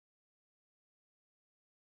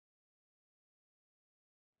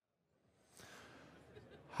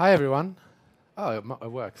Hi, everyone. Oh,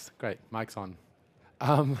 it works. Great. Mic's on.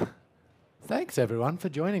 Um, Thanks, everyone, for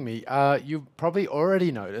joining me. You've probably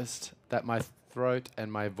already noticed that my throat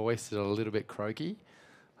and my voice is a little bit croaky.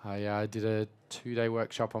 I did a 2-day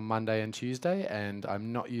workshop on Monday and Tuesday, and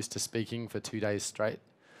I'm not used to speaking for 2 days straight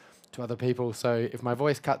to other people. So if my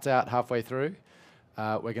voice cuts out halfway through,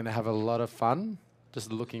 we're going to have a lot of fun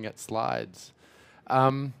just looking at slides.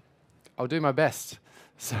 I'll do my best.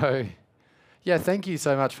 So yeah, thank you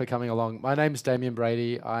so much for coming along. My name's Damian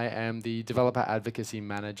Brady. I am the Developer Advocacy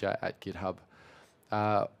Manager at GitHub.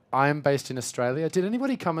 I am based in Australia. Did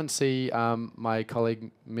anybody come and see my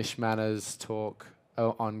colleague Mish Manner's talk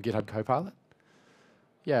on GitHub Copilot?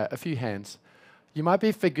 Yeah, a few hands. You might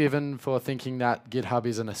be forgiven for thinking that GitHub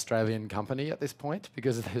is an Australian company at this point,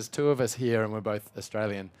 because there's two of us here and we're both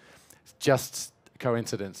Australian. It's just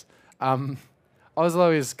coincidence.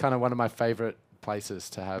 Oslo is kind of one of my favorite places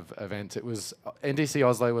to have events. It was NDC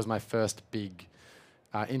Oslo was my first big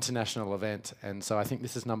international event, and so I think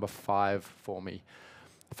this is number 5 for me.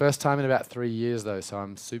 First time in about 3 years though, so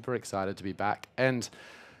I'm super excited to be back. And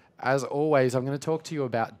as always, I'm going to talk to you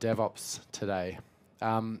about DevOps today.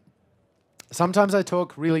 Sometimes I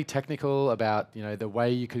talk really technical about the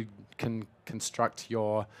way you can construct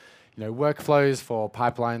your workflows for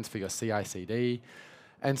pipelines for your CI/CD.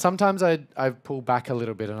 And sometimes I pull back a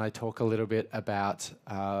little bit and I talk a little bit about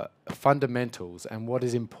fundamentals and what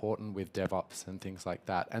is important with DevOps and things like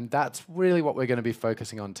that. And that's really what we're going to be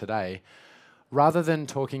focusing on today, rather than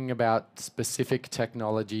talking about specific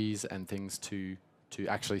technologies and things to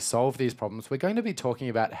actually solve these problems. We're going to be talking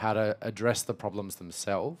about how to address the problems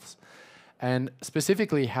themselves, and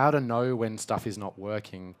specifically how to know when stuff is not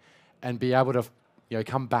working and be able to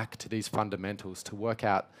come back to these fundamentals to work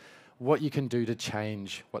out what you can do to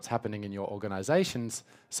change what's happening in your organizations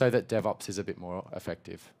so that DevOps is a bit more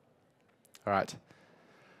effective. All right.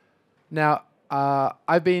 Now,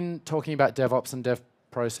 I've been talking about DevOps and dev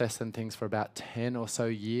process and things for about 10 or so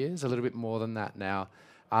years, a little bit more than that now.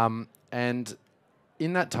 And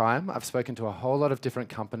in that time, I've spoken to a whole lot of different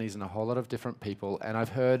companies and a whole lot of different people, and I've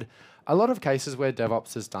heard a lot of cases where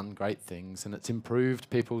DevOps has done great things and it's improved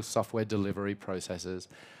people's software delivery processes.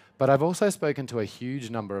 But I've also spoken to a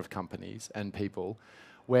huge number of companies and people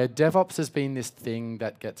where DevOps has been this thing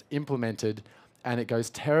that gets implemented and it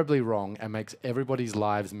goes terribly wrong and makes everybody's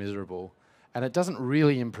lives miserable, and it doesn't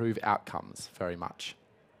really improve outcomes very much.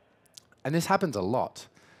 And this happens a lot.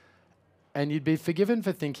 And you'd be forgiven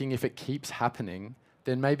for thinking if it keeps happening,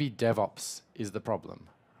 then maybe DevOps is the problem,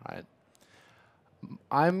 right?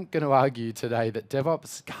 I'm going to argue today that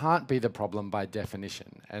DevOps can't be the problem by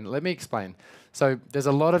definition. And let me explain. So there's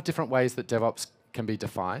a lot of different ways that DevOps can be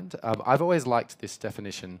defined. I've always liked this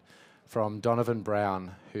definition from Donovan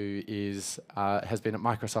Brown, who has been at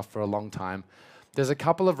Microsoft for a long time. There's a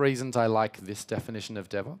couple of reasons I like this definition of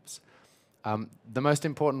DevOps. The most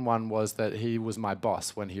important one was that he was my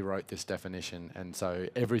boss when he wrote this definition, and so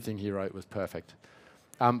everything he wrote was perfect.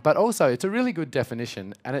 But also, it's a really good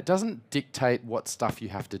definition, and it doesn't dictate what stuff you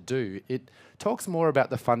have to do. It talks more about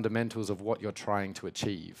the fundamentals of what you're trying to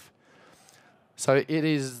achieve. So it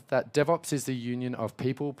is that DevOps is the union of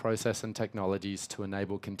people, process, and technologies to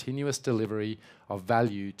enable continuous delivery of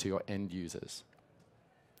value to your end users.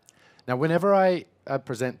 Now, whenever I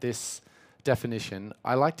present this definition,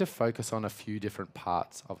 I like to focus on a few different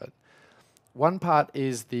parts of it. One part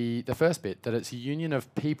is the first bit, that it's a union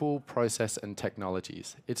of people, process, and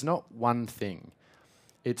technologies. It's not one thing.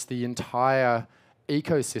 It's the entire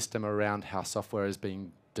ecosystem around how software is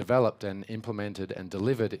being developed and implemented and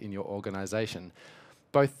delivered in your organization.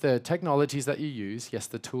 Both the technologies that you use, yes,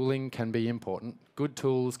 the tooling can be important. Good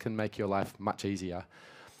tools can make your life much easier.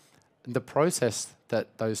 And the process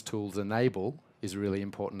that those tools enable is really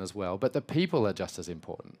important as well, but the people are just as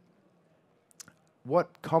important.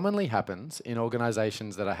 What commonly happens in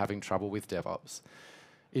organizations that are having trouble with DevOps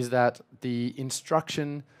is that the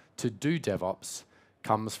instruction to do DevOps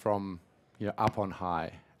comes from up on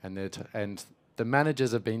high, and the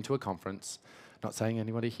managers have been to a conference. Not saying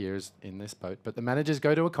anybody here is in this boat, but the managers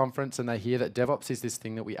go to a conference and they hear that DevOps is this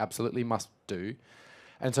thing that we absolutely must do,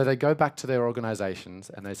 and so they go back to their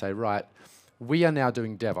organizations and they say, right, we are now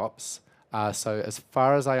doing DevOps. So as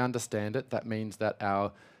far as I understand it, that means that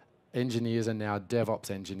our engineers are now DevOps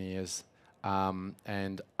engineers,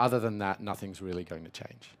 and other than that, nothing's really going to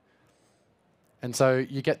change. And so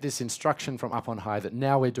you get this instruction from up on high that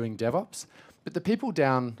now we're doing DevOps, but the people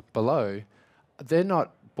down below, they're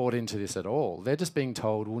not bought into this at all. They're just being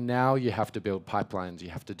told, well, now you have to build pipelines, you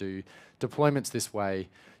have to do deployments this way,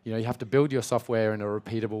 you have to build your software in a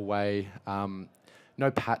repeatable way, no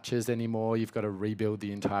patches anymore, you've got to rebuild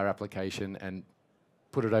the entire application, and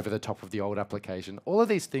put it over the top of the old application. All of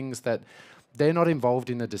these things that they're not involved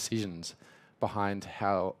in the decisions behind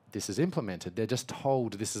how this is implemented. They're just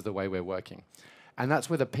told this is the way we're working. And that's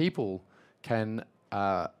where the people can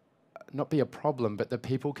not be a problem, but the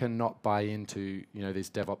people cannot buy into these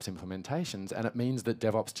DevOps implementations, and it means that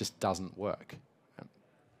DevOps just doesn't work.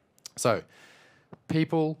 So,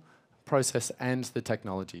 people, process, and the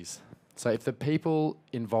technologies. So if the people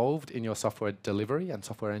involved in your software delivery and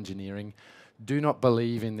software engineering do not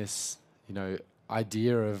believe in this,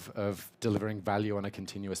 idea of delivering value on a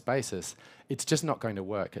continuous basis, it's just not going to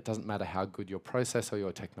work. It doesn't matter how good your process or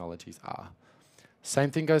your technologies are.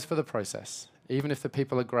 Same thing goes for the process. Even if the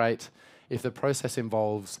people are great, if the process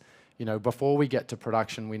involves, before we get to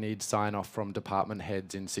production, we need sign-off from department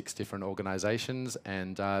heads in 6 different organizations,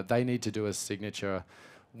 and they need to do a signature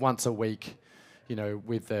once a week,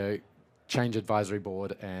 with the change advisory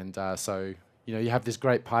board, and so you have this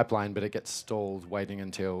great pipeline, but it gets stalled waiting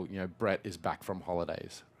until Brett is back from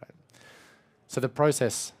holidays. Right? So the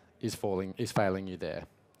process is failing you there.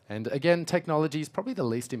 And again, technology is probably the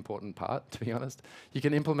least important part, to be honest. You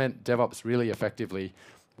can implement DevOps really effectively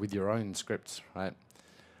with your own scripts, right?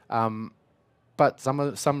 But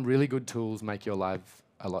some really good tools make your life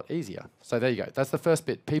a lot easier. So there you go. That's the first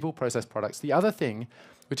bit: people, process, products. The other thing,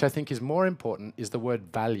 which I think is more important, is the word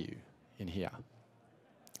value in here.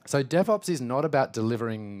 So DevOps is not about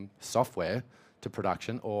delivering software to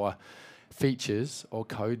production or features or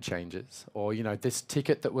code changes or this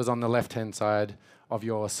ticket that was on the left-hand side of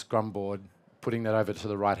your Scrum board, putting that over to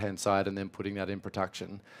the right-hand side and then putting that in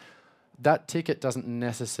production. That ticket doesn't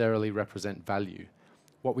necessarily represent value.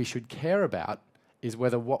 What we should care about is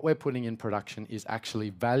whether what we're putting in production is actually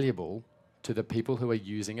valuable to the people who are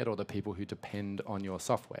using it or the people who depend on your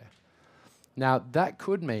software. Now, that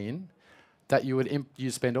could mean that you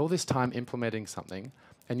spend all this time implementing something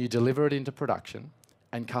and you deliver it into production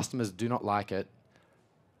and customers do not like it.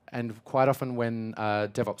 And quite often when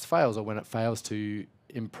DevOps fails, or when it fails to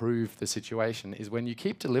improve the situation, is when you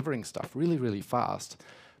keep delivering stuff really, really fast,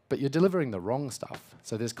 but you're delivering the wrong stuff.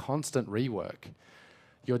 So there's constant rework.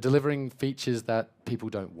 You're delivering features that people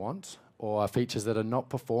don't want, or features that are not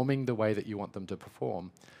performing the way that you want them to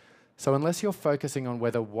perform. So unless you're focusing on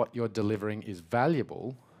whether what you're delivering is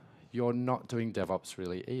valuable, you're not doing DevOps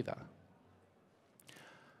really either.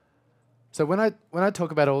 So when I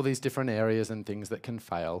talk about all these different areas and things that can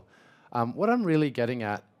fail, what I'm really getting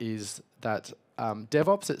at is that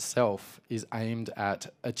DevOps itself is aimed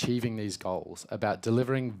at achieving these goals, about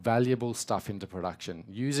delivering valuable stuff into production,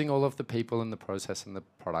 using all of the people and the process and the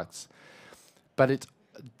products. But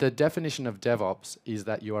the definition of DevOps is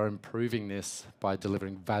that you are improving this by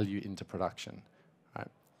delivering value into production. Right?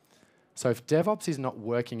 So if DevOps is not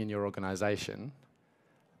working in your organization,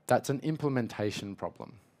 that's an implementation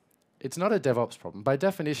problem. It's not a DevOps problem. By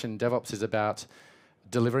definition, DevOps is about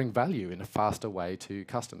delivering value in a faster way to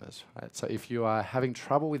customers. Right? So if you are having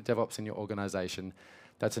trouble with DevOps in your organization,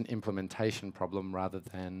 that's an implementation problem rather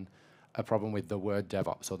than a problem with the word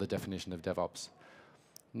DevOps or the definition of DevOps.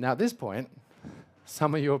 Now at this point,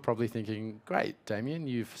 some of you are probably thinking, great, Damian,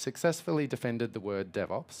 you've successfully defended the word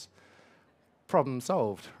DevOps. Problem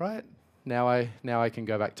solved, right? Now I can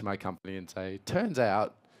go back to my company and say, turns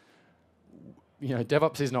out,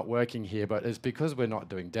 DevOps is not working here, but it's because we're not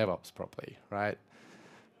doing DevOps properly, right?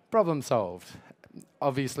 Problem solved.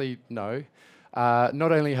 Obviously, no.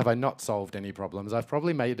 Not only have I not solved any problems, I've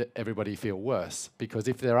probably made everybody feel worse, because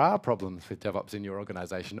if there are problems with DevOps in your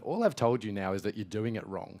organization, all I've told you now is that you're doing it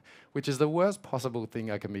wrong, which is the worst possible thing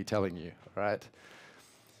I can be telling you, right?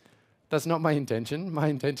 That's not my intention. My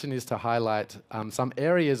intention is to highlight some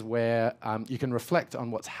areas where you can reflect on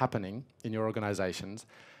what's happening in your organizations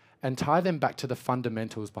and tie them back to the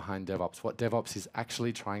fundamentals behind DevOps, what DevOps is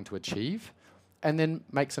actually trying to achieve, and then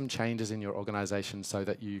make some changes in your organization so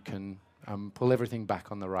that you can pull everything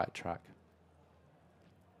back on the right track.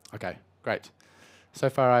 Okay, great. So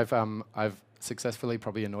far I've successfully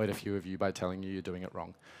probably annoyed a few of you by telling you you're doing it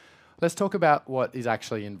wrong. Let's talk about what is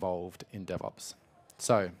actually involved in DevOps.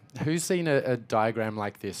 So, who's seen a diagram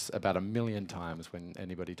like this about 1 million times when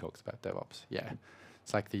anybody talks about DevOps? Yeah,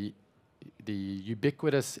 it's like the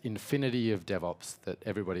ubiquitous infinity of DevOps that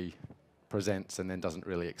everybody presents and then doesn't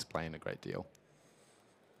really explain a great deal.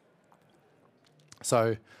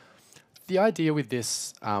 So, the idea with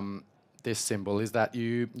this this symbol is that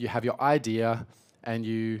you have your idea and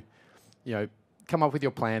you come up with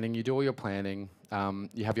your planning. You do all your planning.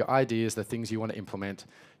 You have your ideas, the things you want to implement.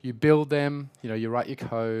 You build them. You write your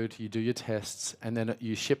code. You do your tests, and then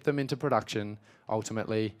you ship them into production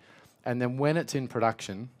ultimately. And then when it's in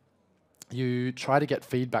production, You try to get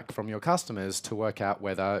feedback from your customers to work out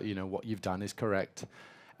whether what you've done is correct.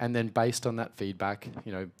 And then based on that feedback,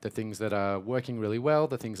 the things that are working really well,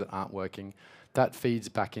 the things that aren't working, that feeds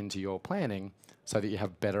back into your planning so that you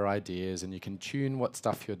have better ideas and you can tune what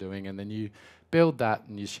stuff you're doing, and then you build that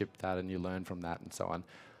and you ship that and you learn from that and so on.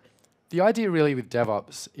 The idea really with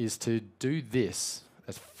DevOps is to do this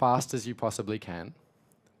as fast as you possibly can,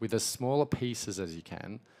 with as small a pieces as you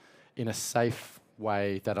can, in a safe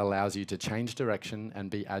way that allows you to change direction and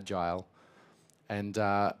be agile, and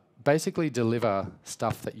basically deliver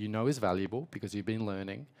stuff that you know is valuable because you've been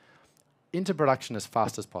learning into production as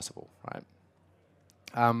fast as possible, right?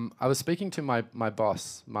 I was speaking to my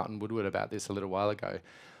boss, Martin Woodward, about this a little while ago,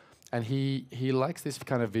 and he likes this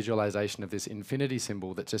kind of visualization of this infinity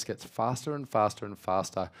symbol that just gets faster and faster and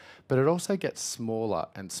faster, but it also gets smaller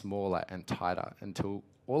and smaller and tighter until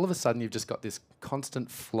all of a sudden you've just got this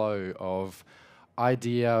constant flow of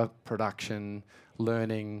idea, production,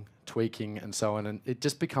 learning, tweaking, and so on, and it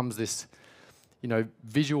just becomes this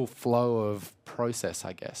visual flow of process,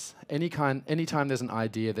 I guess. Anytime there's an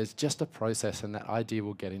idea, there's just a process, and that idea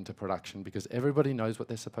will get into production because everybody knows what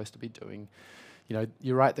they're supposed to be doing.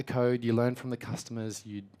 You write the code, you learn from the customers,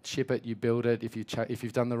 you ship it, you build it. If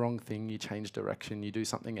you've done the wrong thing, you change direction, you do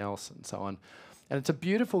something else, and so on. And it's a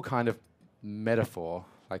beautiful kind of metaphor,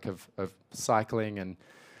 like of cycling, and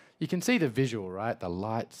you can see the visual, right? The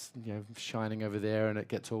lights, shining over there, and it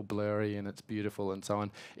gets all blurry, and it's beautiful, and so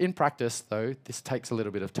on. In practice, though, this takes a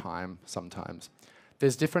little bit of time sometimes.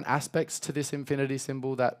 There's different aspects to this infinity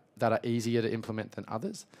symbol that are easier to implement than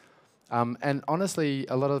others. And honestly,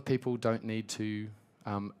 a lot of people don't need to.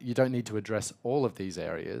 You don't need to address all of these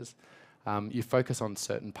areas. You focus on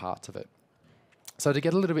certain parts of it. So to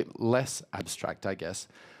get a little bit less abstract, I guess,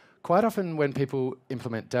 quite often when people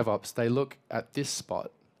implement DevOps, they look at this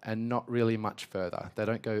spot and not really much further. They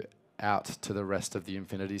don't go out to the rest of the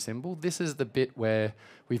infinity symbol. This is the bit where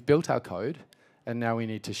we've built our code and now we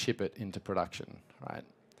need to ship it into production, right?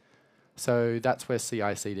 So that's where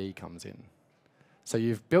CI/CD comes in. So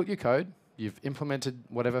you've built your code, you've implemented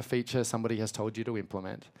whatever feature somebody has told you to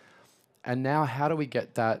implement, and now how do we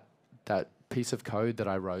get that piece of code that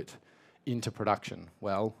I wrote into production?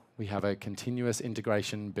 Well, we have a continuous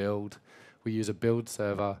integration build. We use a build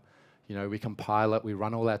server. We compile it, we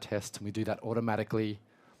run all our tests, and we do that automatically.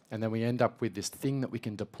 And then we end up with this thing that we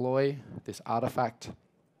can deploy, this artifact.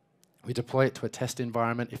 We deploy it to a test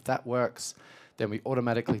environment. If that works, then we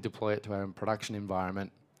automatically deploy it to our own production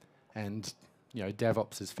environment. And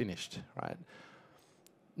DevOps is finished, right?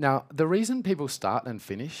 Now, the reason people start and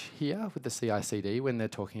finish here with the CI/CD when they're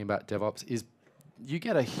talking about DevOps is you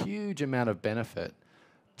get a huge amount of benefit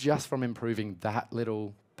just from improving that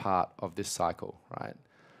little part of this cycle, right?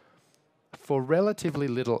 For relatively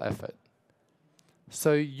little effort.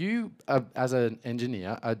 So you, as an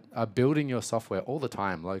engineer, are building your software all the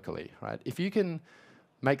time locally, right? If you can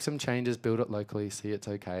make some changes, build it locally, see it's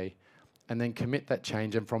okay, and then commit that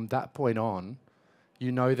change, and from that point on,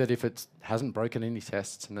 you know that if it hasn't broken any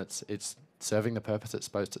tests and it's serving the purpose it's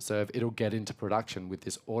supposed to serve, it'll get into production with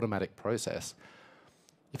this automatic process.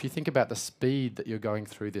 If you think about the speed that you're going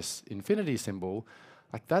through this infinity symbol,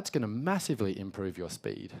 like that's going to massively improve your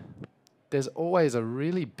speed. There's always a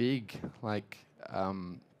really big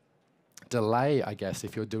delay, I guess,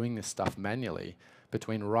 if you're doing this stuff manually,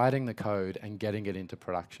 between writing the code and getting it into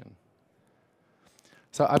production.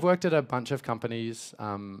 So I've worked at a bunch of companies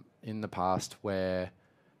in the past where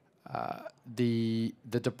the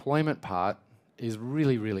deployment part is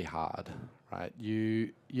really, really hard, right?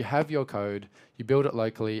 You have your code, you build it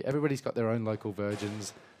locally, everybody's got their own local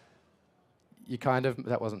versions.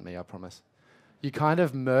 That wasn't me, I promise. You kind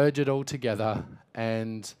of merge it all together,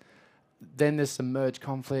 and then there's some merge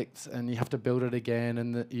conflicts, and you have to build it again,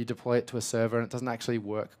 and you deploy it to a server, and it doesn't actually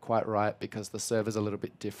work quite right because the server's a little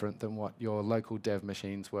bit different than what your local dev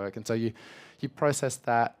machines work. And so you process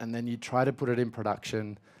that, and then you try to put it in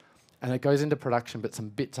production, and it goes into production, but some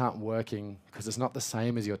bits aren't working because it's not the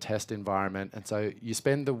same as your test environment. And so you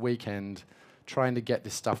spend the weekend trying to get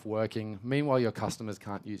this stuff working. Meanwhile, your customers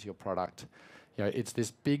can't use your product. It's this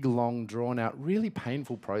big, long, drawn-out, really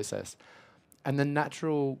painful process. And the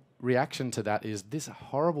natural reaction to that is this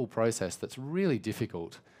horrible process that's really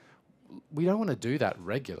difficult. We don't want to do that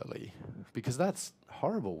regularly because that's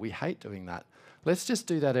horrible. We hate doing that. Let's just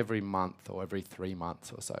do that every month or every 3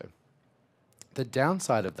 months or so. The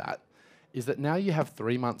downside of that is that now you have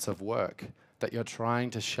 3 months of work that you're trying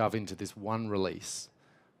to shove into this one release,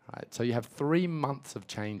 right? So you have 3 months of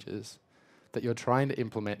changes that you're trying to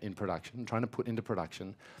implement in production, trying to put into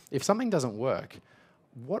production. If something doesn't work,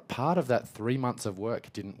 what part of that 3 months of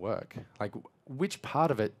work didn't work? Like, which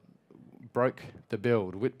part of it broke the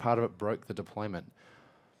build, which part of it broke the deployment.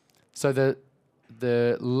 So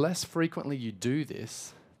the less frequently you do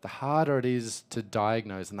this, the harder it is to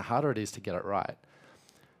diagnose and the harder it is to get it right.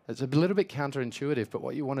 It's a little bit counterintuitive, but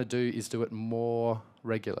what you want to do is do it more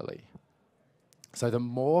regularly. So the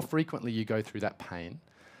more frequently you go through that pain,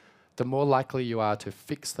 the more likely you are to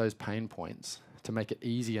fix those pain points to make it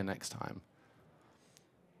easier next time.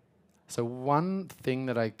 So one thing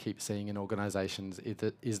that I keep seeing in organizations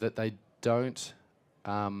is that they don't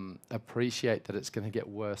appreciate that it's going to get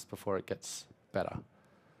worse before it gets better.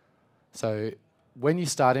 So when you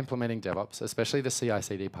start implementing DevOps, especially the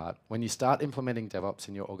CI/CD part, when you start implementing DevOps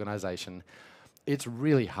in your organization, it's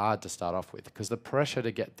really hard to start off with because the pressure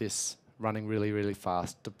to get this running really, really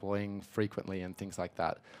fast, deploying frequently and things like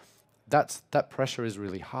that, that pressure is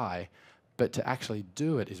really high, but to actually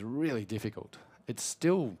do it is really difficult. It's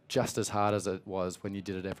still just as hard as it was when you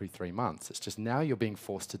did it every 3 months. It's just now you're being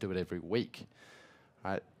forced to do it every week,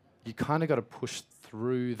 right? You kind of got to push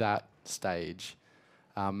through that stage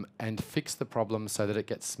and fix the problem so that it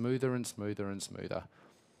gets smoother and smoother and smoother.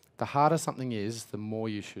 The harder something is, the more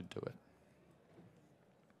you should do it.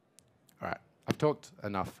 All right, I've talked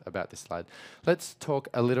enough about this slide. Let's talk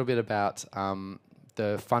a little bit about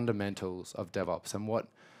the fundamentals of DevOps and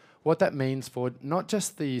what that means for not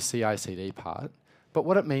just the CI/CD part, but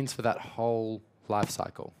what it means for that whole life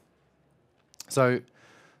cycle. So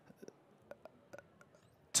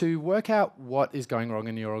to work out what is going wrong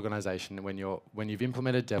in your organization when you've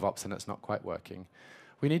implemented DevOps and it's not quite working,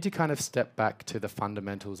 we need to kind of step back to the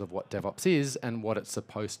fundamentals of what DevOps is and what it's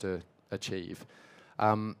supposed to achieve.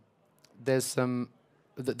 The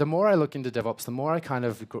more I look into DevOps, the more I kind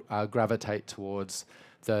of gravitate towards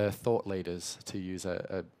the thought leaders, to use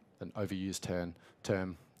an overused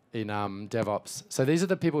term in DevOps. So these are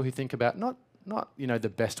the people who think about not the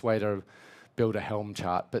best way to build a Helm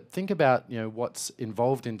chart, but think about what's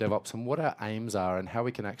involved in DevOps and what our aims are and how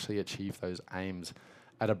we can actually achieve those aims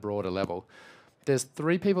at a broader level. There's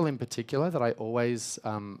 3 people in particular that I always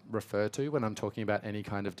refer to when I'm talking about any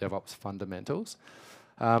kind of DevOps fundamentals.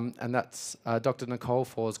 And that's Dr. Nicole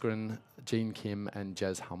Forsgren, Gene Kim, and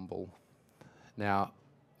Jez Humble. Now,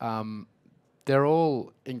 they're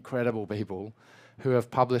all incredible people who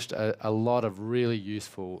have published a lot of really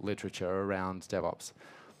useful literature around DevOps.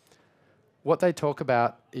 What they talk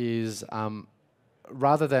about is,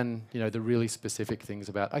 rather than the really specific things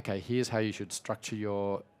about, okay, here's how you should structure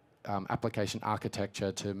your application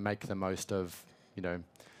architecture to make the most of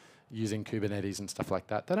using Kubernetes and stuff like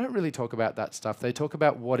that. They don't really talk about that stuff. They talk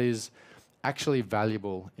about what is actually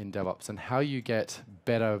valuable in DevOps and how you get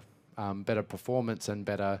better performance and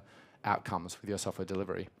better outcomes with your software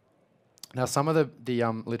delivery. Now, some of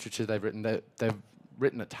the literature they've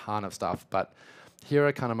written a ton of stuff, but here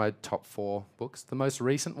are kind of my top 4 books. The most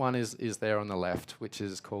recent one is there on the left, which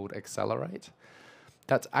is called Accelerate.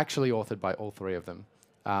 That's actually authored by all 3 of them.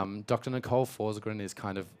 Dr. Nicole Forsgren is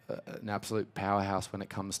kind of an absolute powerhouse when it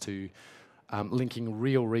comes to linking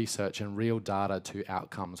real research and real data to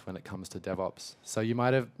outcomes when it comes to DevOps. So you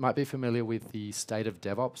might be familiar with the State of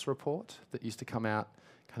DevOps report that used to come out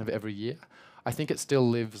kind of every year. I think it still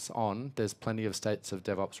lives on. There's plenty of States of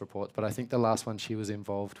DevOps reports, but I think the last one she was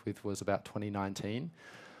involved with was about 2019.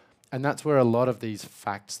 And that's where a lot of these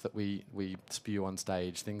facts that we spew on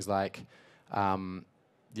stage, things like,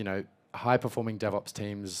 high-performing DevOps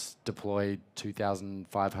teams deploy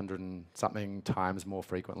 2,500 and something times more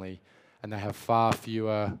frequently, and they have far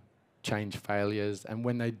fewer change failures. And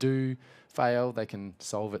when they do fail, they can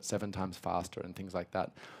solve it 7 times faster and things like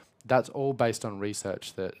that. That's all based on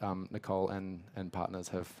research that Nicole and partners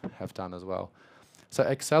have done as well. So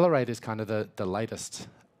Accelerate is kind of the latest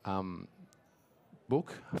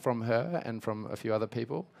book from her and from a few other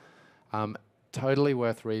people. Totally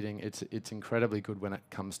worth reading. It's incredibly good when it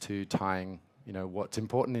comes to tying what's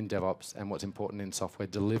important in DevOps and what's important in software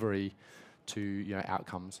delivery to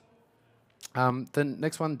outcomes. The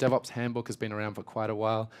next one, DevOps Handbook, has been around for quite a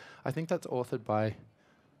while. I think that's authored by,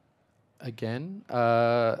 again,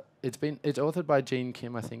 it's authored by Gene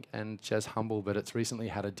Kim, I think, and Jez Humble, but it's recently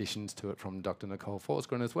had additions to it from Dr. Nicole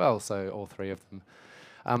Forsgren as well, so all 3 of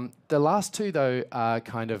them. The last 2, though, are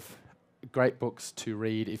kind of great books to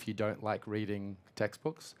read if you don't like reading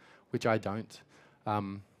textbooks, which I don't.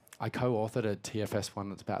 I co-authored a TFS one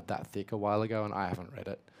that's about that thick a while ago, and I haven't read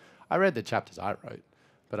it. I read the chapters I wrote,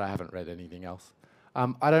 but I haven't read anything else.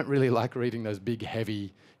 I don't really like reading those big,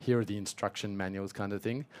 heavy, here are the instruction manuals kind of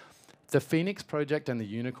thing. The Phoenix Project and the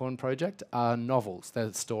Unicorn Project are novels,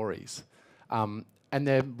 they're stories. And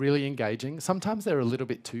they're really engaging. Sometimes they're a little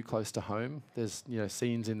bit too close to home. There's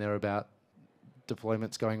scenes in there about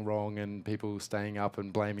deployments going wrong and people staying up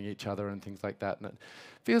and blaming each other and things like that. And it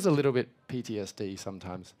feels a little bit PTSD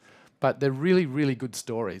sometimes. But they're really, really good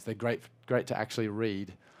stories. They're great to actually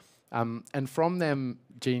read. And from them,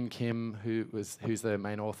 Gene Kim, who's the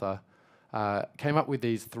main author, came up with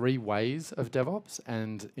these 3 ways of DevOps,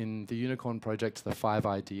 and in the Unicorn project, the 5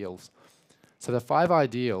 ideals. So the 5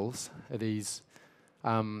 ideals are these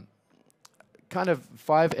kind of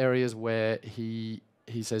 5 areas where he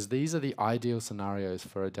says these are the ideal scenarios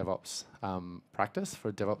for a DevOps practice, for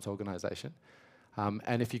a DevOps organization.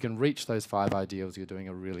 And if you can reach those 5 ideals, you're doing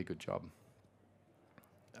a really good job.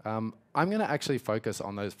 I'm going to actually focus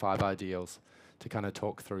on those 5 ideals to kind of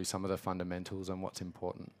talk through some of the fundamentals and what's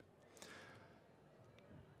important.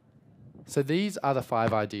 So these are the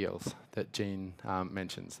 5 ideals that Gene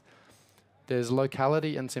mentions. There's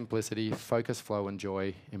locality and simplicity, focus, flow, and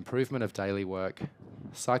joy, improvement of daily work,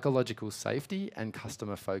 psychological safety, and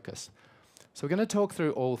customer focus. So we're going to talk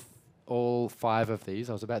through all 5 of these.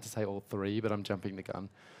 I was about to say all 3, but I'm jumping the gun.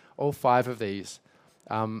 All 5 of these.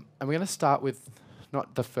 And we're going to start with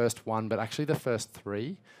not the first one, but actually the first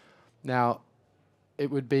 3. Now, it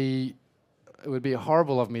would be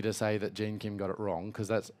horrible of me to say that Gene Kim got it wrong, because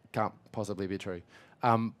that can't possibly be true.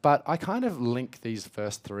 But I kind of link these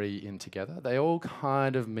first 3 in together. They all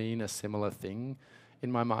kind of mean a similar thing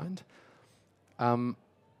in my mind.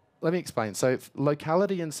 Let me explain. So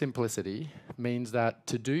locality and simplicity means that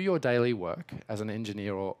to do your daily work as an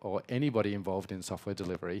engineer or anybody involved in software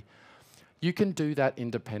delivery, you can do that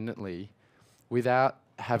independently without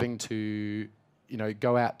having to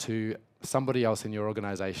go out to somebody else in your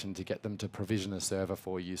organization to get them to provision a server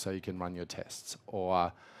for you so you can run your tests.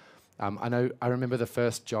 Or I remember the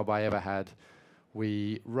first job I ever had,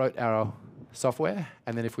 we wrote our software,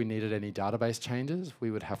 and then if we needed any database changes,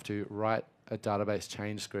 we would have to write a database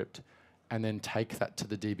change script and then take that to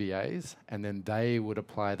the DBAs, and then they would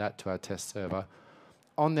apply that to our test server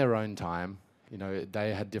on their own time.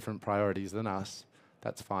 They had different priorities than us.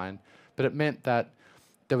 That's fine. But it meant that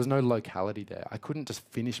there was no locality there. I couldn't just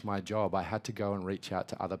finish my job. I had to go and reach out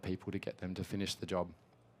to other people to get them to finish the job.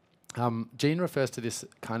 Gene refers to this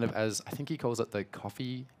kind of as, I think he calls it the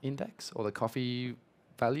coffee index or the coffee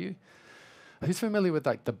value. Who's familiar with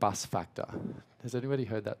like the bus factor? Has anybody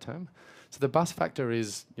heard that term? So the bus factor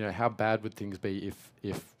is, how bad would things be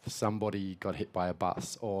if somebody got hit by a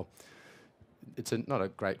bus, or it's not a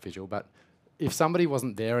great visual, but if somebody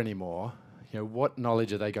wasn't there anymore, what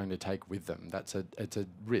knowledge are they going to take with them? It's a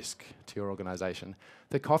risk to your organization.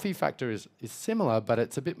 The coffee factor is similar, but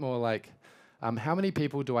it's a bit more like, how many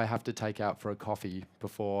people do I have to take out for a coffee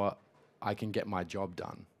before I can get my job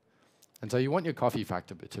done? And so you want your coffee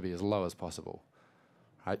factor to be as low as possible.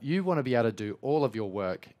 Right? You want to be able to do all of your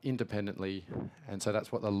work independently, and so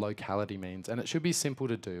that's what the locality means. And it should be simple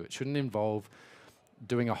to do. It shouldn't involve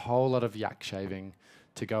doing a whole lot of yak shaving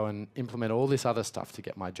to go and implement all this other stuff to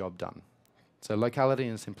get my job done. So locality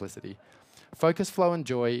and simplicity. Focus, flow, and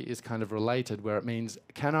joy is kind of related, where it means,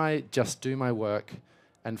 can I just do my work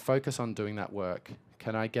and focus on doing that work?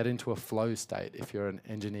 Can I get into a flow state? If you're an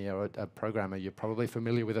engineer or a programmer, you're probably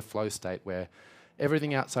familiar with a flow state where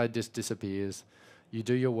everything outside just disappears. You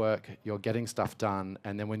do your work, you're getting stuff done,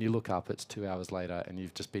 and then when you look up, it's 2 hours later and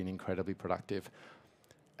you've just been incredibly productive.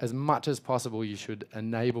 As much as possible, you should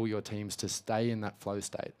enable your teams to stay in that flow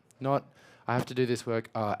state. Not, I have to do this work,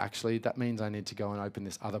 actually, that means I need to go and open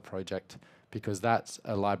this other project because that's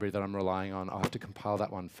a library that I'm relying on. I'll have to compile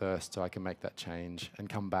that one first so I can make that change and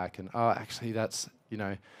come back and, actually, that's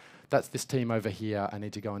this team over here. I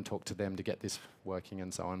need to go and talk to them to get this working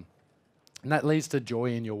and so on. And that leads to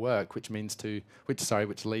joy in your work, which leads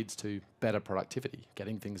to better productivity,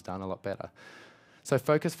 getting things done a lot better. So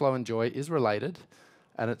focus, flow, and joy is related,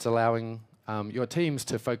 and it's allowing your teams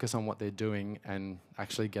to focus on what they're doing and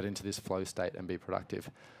actually get into this flow state and be productive.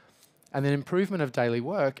 And then improvement of daily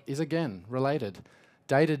work is, again, related.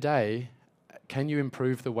 Day to day, can you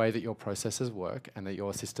improve the way that your processes work and that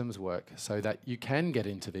your systems work so that you can get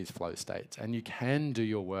into these flow states and you can do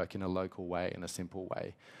your work in a local way, in a simple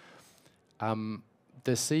way?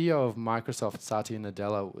 The CEO of Microsoft, Satya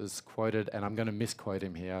Nadella, was quoted, and I'm going to misquote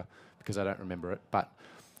him here because I don't remember it, but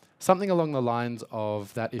something along the lines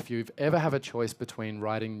of that if you've ever have a choice between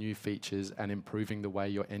writing new features and improving the way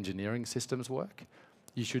your engineering systems work,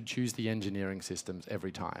 you should choose the engineering systems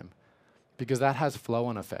every time, because that has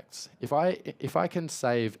flow-on effects. If I can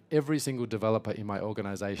save every single developer in my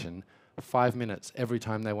organization 5 minutes every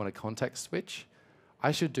time they want a context switch,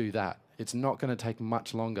 I should do that. It's not going to take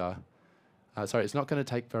much longer. It's not going to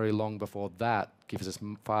take very long before that gives us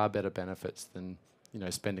far better benefits than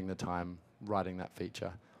spending the time writing that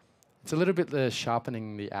feature. It's a little bit the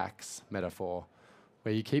sharpening the axe metaphor,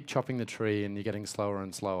 where you keep chopping the tree and you're getting slower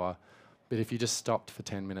and slower. But if you just stopped for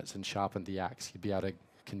 10 minutes and sharpened the axe, you'd be able to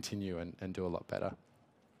continue and do a lot better.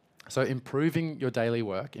 So improving your daily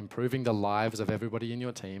work, improving the lives of everybody in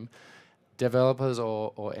your team, developers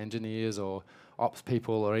or engineers or ops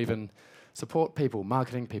people or even support people,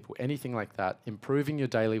 marketing people, anything like that, improving your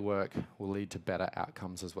daily work will lead to better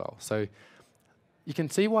outcomes as well. So you can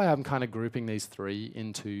see why I'm kind of grouping these three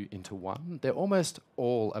into one. They're almost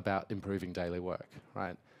all about improving daily work,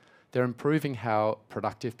 right? They're improving how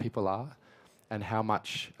productive people are and how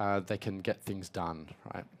much they can get things done,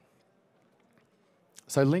 right?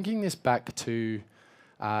 So linking this back to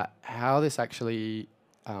how this actually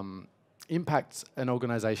impacts an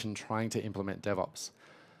organization trying to implement DevOps.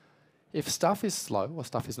 If stuff is slow or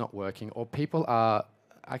stuff is not working or people are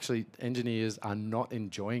actually, engineers are not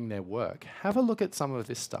enjoying their work, have a look at some of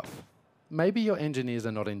this stuff. Maybe your engineers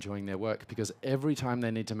are not enjoying their work because every time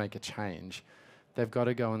they need to make a change, they've got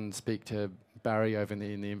to go and speak to Barry over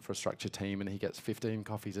in the infrastructure team and he gets 15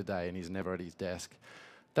 coffees a day and he's never at his desk.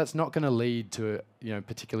 That's not going to lead to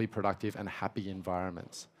particularly productive and happy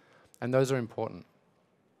environments. And those are important.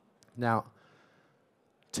 Now,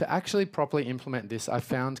 to actually properly implement this, I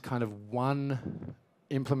found kind of one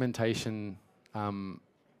implementation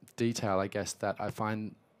detail, I guess, that I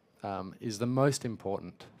find is the most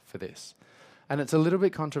important for this. And it's a little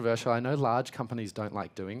bit controversial. I know large companies don't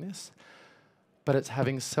like doing this, but it's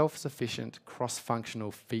having self-sufficient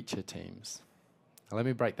cross-functional feature teams. Now, let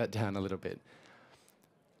me break that down a little bit.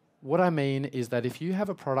 What I mean is that if you have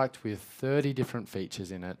a product with 30 different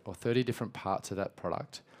features in it or 30 different parts of that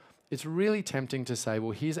product, it's really tempting to say,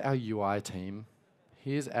 well, here's our UI team,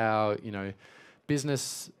 here's our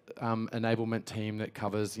business enablement team that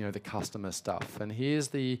covers the customer stuff, and here's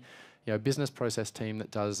the business process team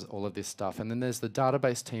that does all of this stuff, and then there's the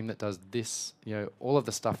database team that does this, all of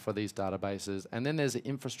the stuff for these databases, and then there's the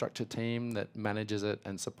infrastructure team that manages it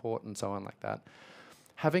and support and so on like that.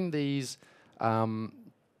 Having these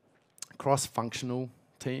cross-functional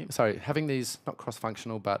teams, having these not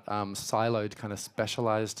cross-functional but siloed kind of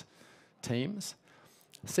specialized teams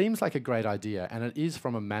seems like a great idea, and it is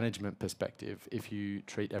from a management perspective if you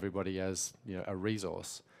treat everybody as a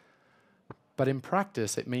resource. But in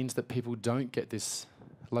practice, it means that people don't get this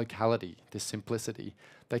locality, this simplicity.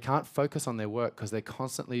 They can't focus on their work because they're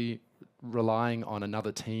constantly relying on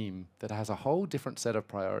another team that has a whole different set of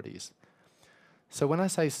priorities. So when I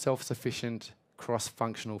say self-sufficient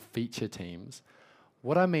cross-functional feature teams,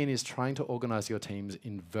 what I mean is trying to organize your teams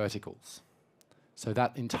in verticals. So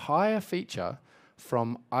that entire feature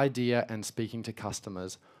from idea and speaking to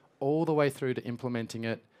customers all the way through to implementing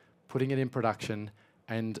it, putting it in production,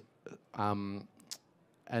 and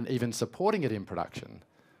even supporting it in production,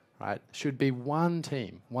 right, should be one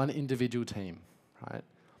team, one individual team, right?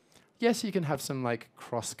 Yes, you can have some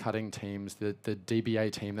cross-cutting teams, the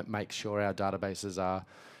DBA team that makes sure our databases are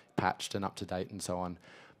patched and up to date and so on,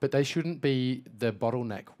 but they shouldn't be the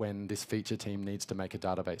bottleneck when this feature team needs to make a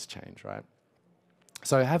database change, right?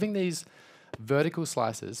 So having these vertical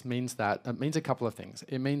slices means a couple of things.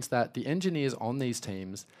 It means that the engineers on these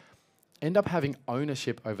teams end up having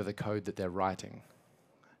ownership over the code that they're writing.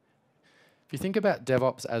 If you think about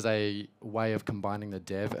DevOps as a way of combining the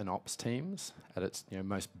dev and ops teams at its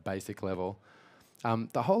most basic level,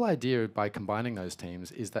 the whole idea by combining those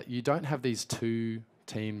teams is that you don't have these two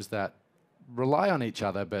teams that rely on each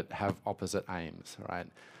other but have opposite aims, right?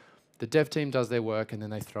 The dev team does their work and then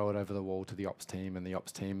they throw it over the wall to the ops team, and the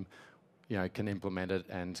ops team can implement it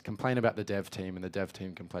and complain about the dev team, and the dev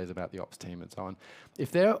team complains about the ops team and so on.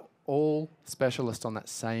 If they're all specialists on that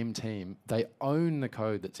same team, they own the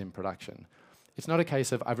code that's in production. It's not a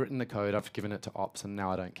case of I've written the code, I've given it to ops, and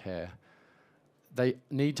now I don't care. They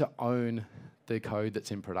need to own the code that's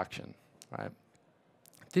in production, right?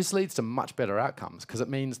 This leads to much better outcomes because it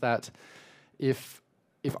means that if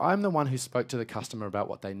I'm the one who spoke to the customer about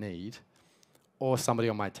what they need, or somebody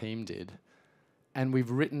on my team did, and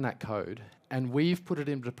we've written that code, and we've put it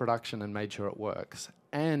into production and made sure it works,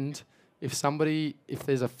 and if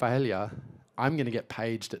there's a failure, I'm going to get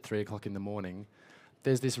paged at 3 o'clock in the morning,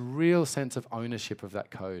 there's this real sense of ownership of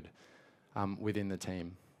that code within the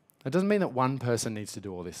team. It doesn't mean that one person needs to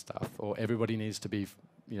do all this stuff, or everybody needs to be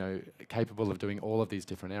capable of doing all of these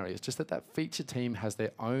different areas, just that feature team has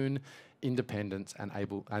their own independence and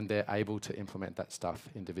they're able to implement that stuff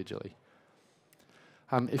individually.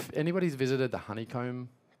 If anybody's visited the Honeycomb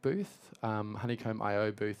booth, Honeycomb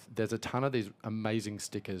IO booth, there's a ton of these amazing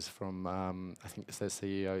stickers from, I think it says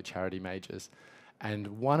CEO Charity Majors.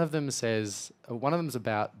 And one of them's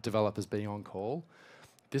about developers being on call.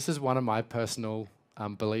 This is one of my personal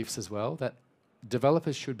beliefs as well, that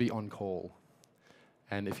developers should be on call.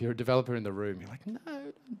 And if you're a developer in the room, you're like,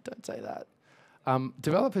 no, don't say that.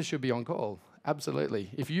 Developers should be on call, absolutely.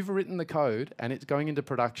 If you've written the code and it's going into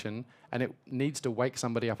production and it needs to wake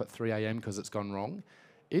somebody up at 3 a.m. because it's gone wrong,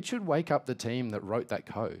 it should wake up the team that wrote that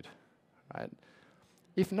code, right?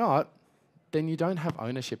 If not, then you don't have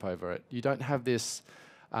ownership over it. You don't have this,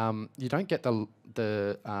 you don't get you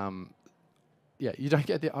don't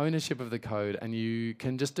get the ownership of the code, and you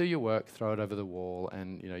can just do your work, throw it over the wall,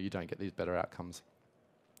 and you don't get these better outcomes.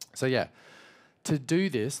 So yeah, to do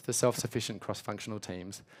this, the self-sufficient cross-functional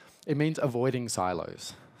teams, it means avoiding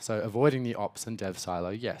silos. So avoiding the ops and dev silo,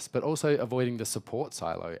 yes, but also avoiding the support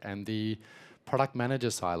silo and the product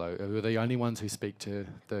manager silo, who are the only ones who speak to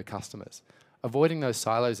the customers. Avoiding those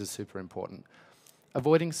silos is super important.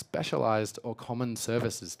 Avoiding specialized or common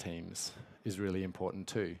services teams is really important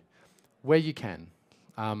too, where you can.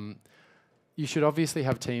 You should obviously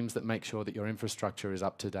have teams that make sure that your infrastructure is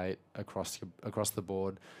up to date across the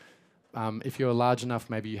board. If you're large enough,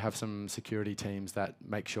 maybe you have some security teams that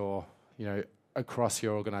make sure, across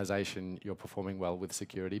your organization you're performing well with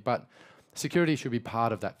security. But security should be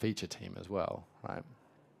part of that feature team as well, right?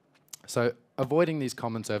 So avoiding these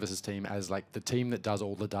common services team as like the team that does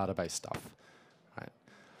all the database stuff,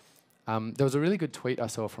 right? There was a really good tweet I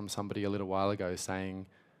saw from somebody a little while ago saying,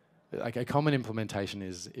 like, a common implementation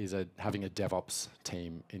is having a DevOps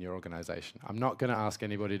team in your organization. I'm not going to ask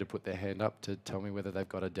anybody to put their hand up to tell me whether they've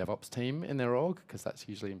got a DevOps team in their org, because that's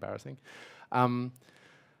usually embarrassing.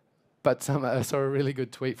 But I saw a really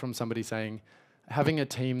good tweet from somebody saying, having a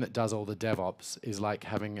team that does all the DevOps is like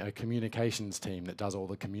having a communications team that does all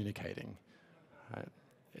the communicating. Right?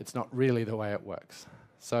 It's not really the way it works.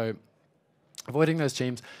 So avoiding those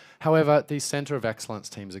teams. However, these center of excellence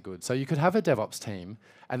teams are good. So you could have a DevOps team,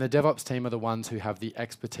 and the DevOps team are the ones who have the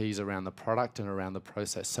expertise around the product and around the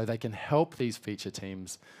process, so they can help these feature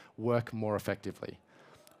teams work more effectively.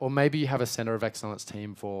 Or maybe you have a center of excellence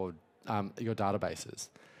team for your databases,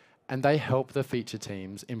 and they help the feature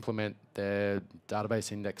teams implement their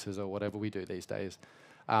database indexes or whatever we do these days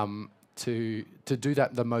to do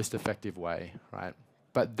that the most effective way, right?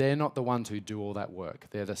 But they're not the ones who do all that work.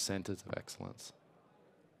 They're the centers of excellence.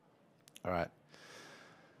 All right.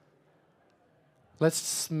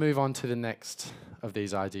 Let's move on to the next of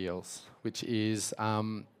these ideals, which is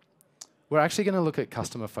we're actually going to look at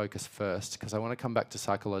customer focus first, because I want to come back to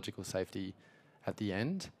psychological safety at the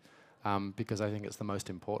end, because I think it's the most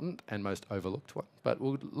important and most overlooked one. But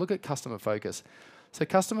we'll look at customer focus. So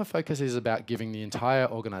customer focus is about giving the entire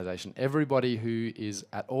organization, everybody who is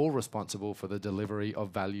at all responsible for the delivery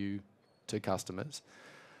of value to customers,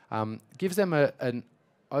 gives them an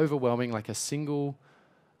overwhelming, like a single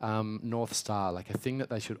North Star, like a thing that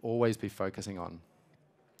they should always be focusing on.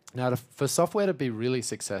 Now, for software to be really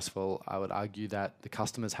successful, I would argue that the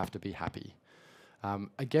customers have to be happy.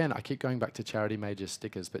 Again, I keep going back to Charity Major's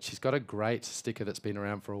stickers, but she's got a great sticker that's been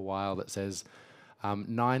around for a while that says,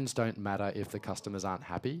 nines don't matter if the customers aren't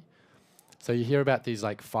happy. So you hear about these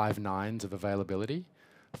like 5 nines of availability.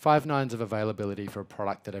 5 nines of availability for a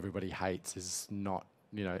product that everybody hates is not,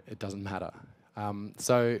 it doesn't matter.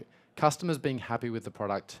 So customers being happy with the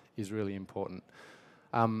product is really important.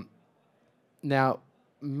 Now,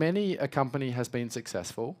 many a company has been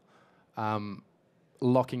successful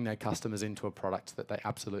locking their customers into a product that they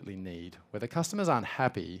absolutely need, where the customers aren't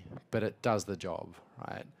happy, but it does the job,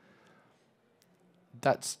 right?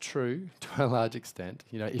 That's true to a large extent.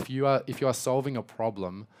 If you are solving a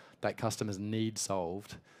problem that customers need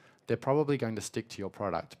solved, they're probably going to stick to your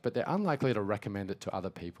product, but they're unlikely to recommend it to other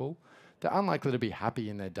people. They're unlikely to be happy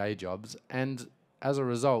in their day jobs, and as a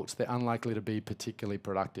result, they're unlikely to be particularly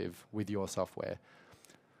productive with your software.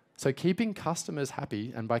 So keeping customers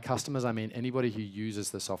happy, and by customers I mean anybody who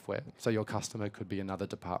uses the software, so your customer could be another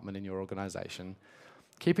department in your organization,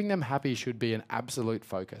 keeping them happy should be an absolute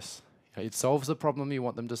focus. It solves the problem you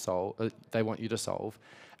want them to solve, they want you to solve,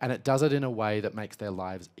 and it does it in a way that makes their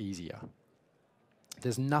lives easier.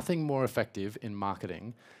 There's nothing more effective in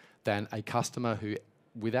marketing than a customer who,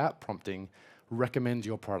 without prompting, recommends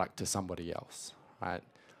your product to somebody else, right?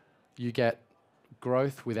 You get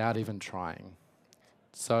growth without even trying.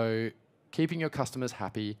 So keeping your customers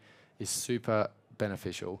happy is super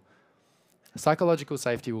beneficial. Psychological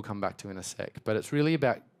safety we'll come back to in a sec, but it's really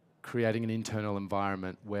about creating an internal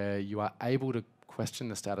environment where you are able to question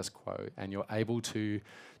the status quo and you're able to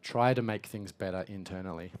try to make things better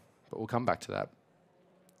internally. But we'll come back to that.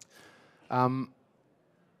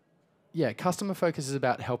 Yeah, customer focus is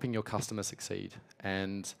about helping your customer succeed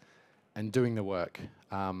and doing the work.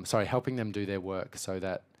 Helping them do their work so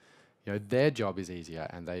that their job is easier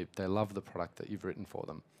and they love the product that you've written for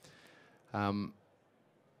them.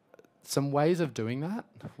 Some ways of doing that,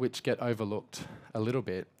 which get overlooked a little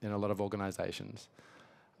bit in a lot of organizations,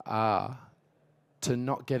 are to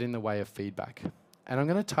not get in the way of feedback. And I'm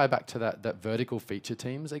going to tie back to that vertical feature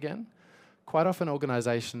teams again. Quite often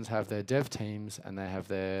organizations have their dev teams and they have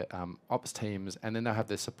their ops teams, and then they'll have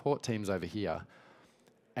their support teams over here.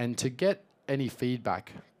 And to get any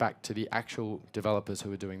feedback back to the actual developers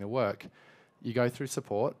who are doing the work, you go through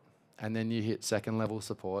support, and then you hit second level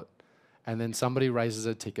support, and then somebody raises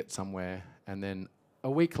a ticket somewhere, and then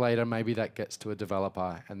a week later maybe that gets to a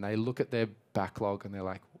developer, and they look at their backlog and they're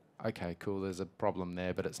like, okay, cool, there's a problem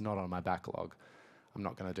there, but it's not on my backlog. I'm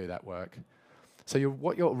not going to do that work. So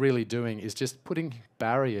what you're really doing is just putting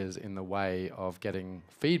barriers in the way of getting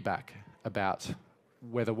feedback about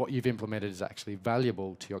whether what you've implemented is actually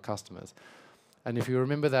valuable to your customers. And if you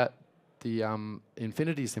remember that the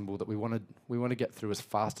infinity symbol that we want to get through as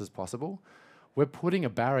fast as possible, we're putting a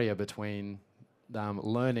barrier between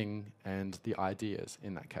learning and the ideas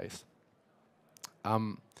in that case.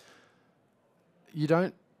 You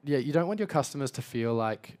don't want your customers to feel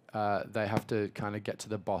like they have to kind of get to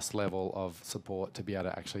the boss level of support to be able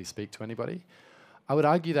to actually speak to anybody. I would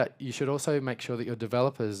argue that you should also make sure that your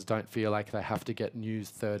developers don't feel like they have to get news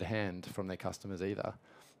third hand from their customers either.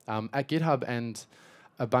 At GitHub and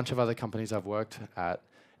a bunch of other companies I've worked at,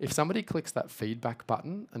 if somebody clicks that feedback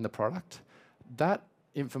button in the product, that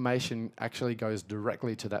information actually goes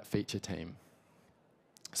directly to that feature team.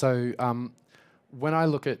 So when I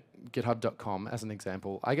look at github.com as an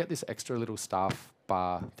example, I get this extra little staff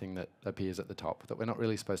bar thing that appears at the top that we're not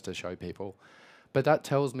really supposed to show people. But that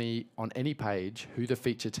tells me on any page who the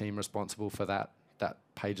feature team responsible for that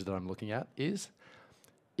page that I'm looking at is.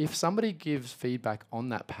 If somebody gives feedback on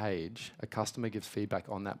that page, a customer gives feedback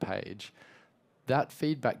on that page, that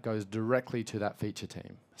feedback goes directly to that feature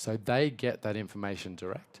team. So they get that information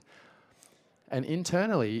direct. And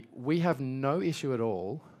internally, we have no issue at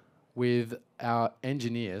all with our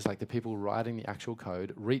engineers, like the people writing the actual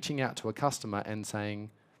code, reaching out to a customer and saying,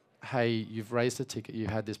 hey, you've raised a ticket, you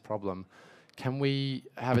had this problem. Can we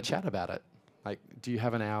have a chat about it? Like, do you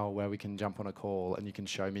have an hour where we can jump on a call and you can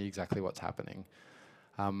show me exactly what's happening?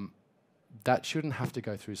 That shouldn't have to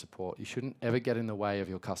go through support. You shouldn't ever get in the way of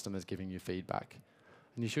your customers giving you feedback.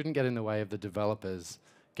 And you shouldn't get in the way of the developers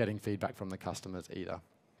getting feedback from the customers either.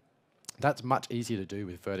 That's much easier to do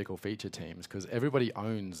with vertical feature teams because everybody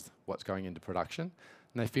owns what's going into production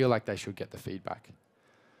and they feel like they should get the feedback.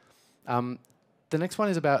 The next one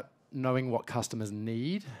is about knowing what customers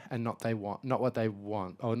need and not what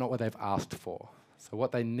they've asked for. So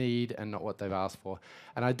what they need and not what they've asked for.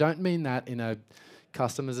 And I don't mean that in a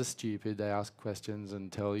customers are stupid, they ask questions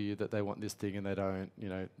and tell you that they want this thing and they don't,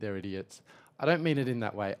 they're idiots. I don't mean it in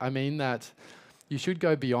that way. I mean that you should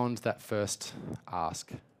go beyond that first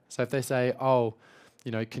ask. So if they say, oh,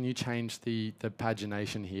 can you change the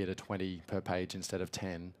pagination here to 20 per page instead of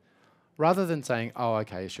 10? Rather than saying, oh,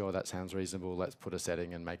 okay, sure, that sounds reasonable, let's put a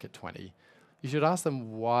setting and make it 20. You should ask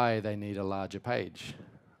them why they need a larger page.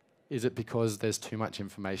 Is it because there's too much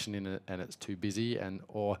information in it and it's too busy,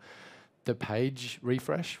 or the page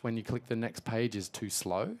refresh when you click the next page is too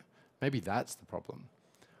slow? Maybe that's the problem.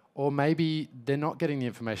 Or maybe they're not getting the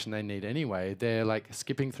information they need anyway. They're like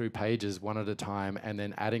skipping through pages one at a time and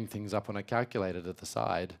then adding things up on a calculator to the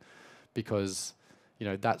side because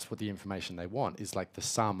that's what the information they want is like the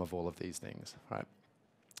sum of all of these things, right?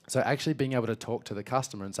 So actually being able to talk to the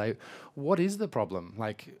customer and say, what is the problem?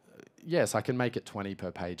 Like, yes, I can make it 20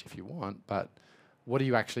 per page if you want, but what are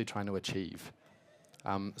you actually trying to achieve?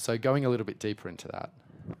 So going a little bit deeper into that.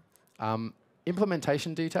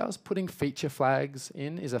 Implementation details, putting feature flags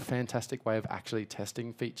in is a fantastic way of actually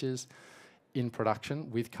testing features in production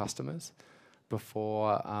with customers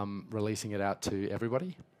before releasing it out to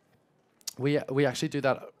everybody. We actually do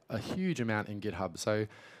that a huge amount in GitHub. So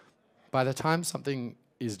by the time something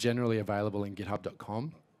is generally available in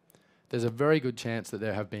github.com, there's a very good chance that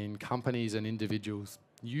there have been companies and individuals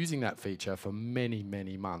using that feature for many,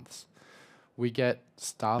 many months. We get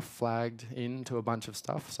staff flagged into a bunch of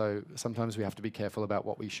stuff, so sometimes we have to be careful about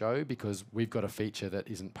what we show because we've got a feature that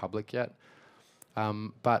isn't public yet.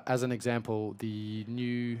 But as an example, the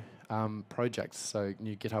new projects, so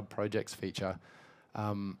new GitHub projects feature,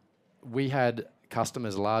 we had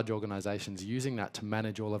customers, large organizations, using that to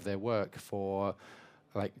manage all of their work for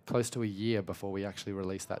like close to a year before we actually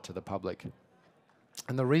released that to the public.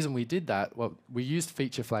 And the reason we did that, well, we used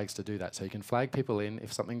feature flags to do that. So you can flag people in.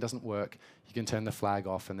 If something doesn't work, you can turn the flag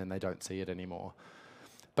off and then they don't see it anymore.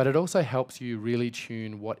 But it also helps you really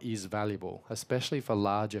tune what is valuable, especially for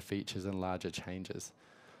larger features and larger changes.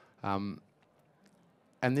 And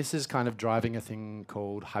this is kind of driving a thing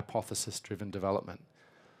called hypothesis-driven development.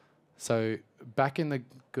 So back in the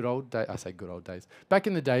good old days, I say good old days, back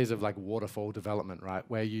in the days of like waterfall development, right,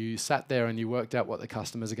 where you sat there and you worked out what the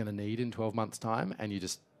customers are going to need in 12 months' time, and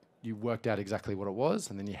you worked out exactly what it was,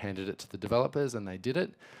 and then you handed it to the developers and they did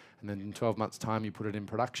it, and then in 12 months' time you put it in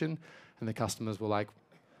production, and the customers were like,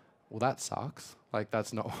 well, that sucks. Like,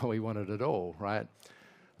 that's not what we wanted at all, right?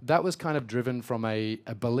 That was kind of driven from a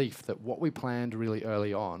belief that what we planned really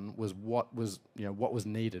early on was what was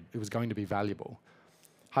needed. It was going to be valuable.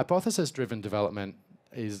 Hypothesis-driven development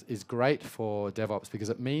is great for DevOps because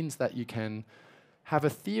it means that you can have a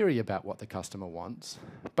theory about what the customer wants,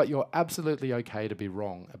 but you're absolutely okay to be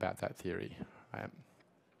wrong about that theory. Right?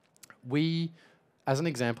 We, as an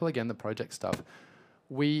example, again, the project stuff,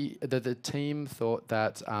 the team thought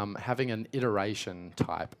that having an iteration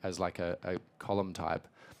type as like a column type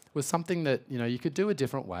was something that you could do a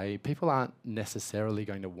different way. People aren't necessarily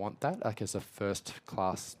going to want that, like as a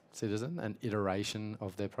first-class citizen, an iteration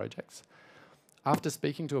of their projects. After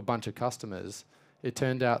speaking to a bunch of customers, it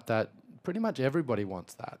turned out that pretty much everybody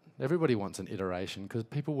wants that. Everybody wants an iteration because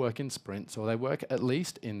people work in sprints, or they work at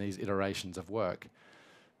least in these iterations of work.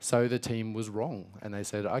 So the team was wrong, and they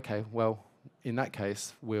said, okay, well, in that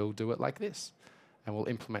case, we'll do it like this, and we'll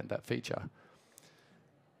implement that feature.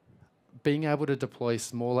 Being able to deploy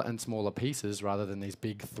smaller and smaller pieces rather than these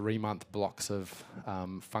big 3-month blocks of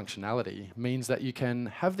functionality means that you can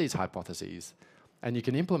have these hypotheses and you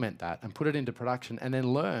can implement that and put it into production and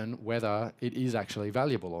then learn whether it is actually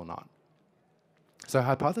valuable or not. So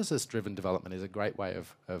hypothesis-driven development is a great way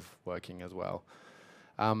of working as well.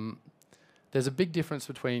 There's a big difference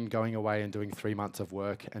between going away and doing 3 months of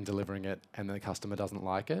work and delivering it and the customer doesn't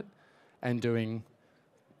like it, and doing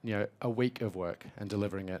a week of work and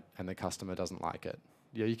delivering it and the customer doesn't like it.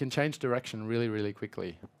 You can change direction really, really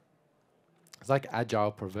quickly. It's like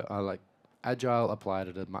agile applied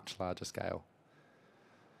at a much larger scale.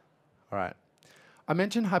 All right. I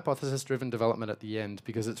mentioned hypothesis-driven development at the end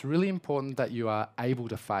because it's really important that you are able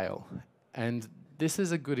to fail. And this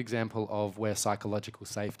is a good example of where psychological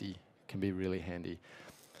safety can be really handy.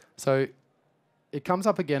 So it comes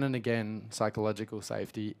up again and again, psychological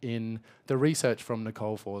safety, in the research from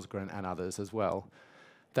Nicole Forsgren and others as well,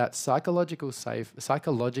 that psychologically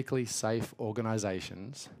safe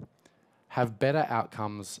organizations have better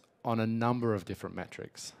outcomes on a number of different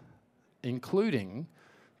metrics, including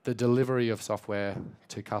the delivery of software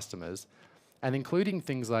to customers, and including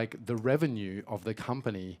things like the revenue of the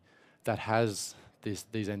company that has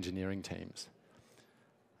these engineering teams.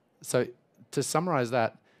 So to summarize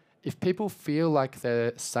that, if people feel like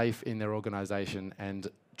they're safe in their organization and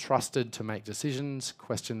trusted to make decisions,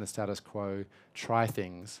 question the status quo, try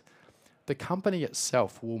things, the company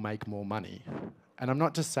itself will make more money. And I'm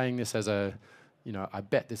not just saying this as I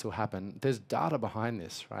bet this will happen. There's data behind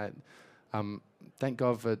this, right? Thank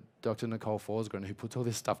God for Dr. Nicole Forsgren, who puts all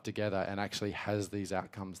this stuff together and actually has these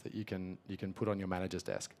outcomes that you can put on your manager's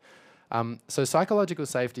desk. So psychological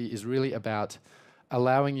safety is really about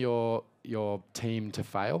allowing your team to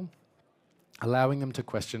fail, allowing them to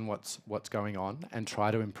question what's going on and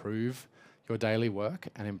try to improve your daily work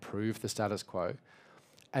and improve the status quo,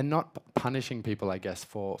 and not punishing people, I guess,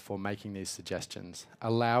 for making these suggestions,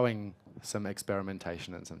 allowing some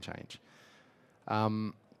experimentation and some change.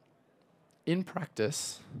 In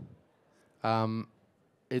practice,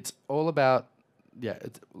 it's all about,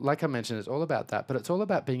 like I mentioned, it's all about that, but it's all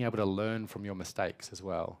about being able to learn from your mistakes as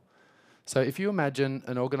well. So if you imagine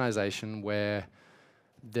an organization where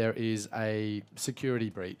there is a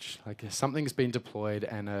security breach, like something's been deployed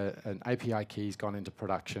and an API key's gone into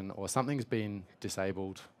production, or something's been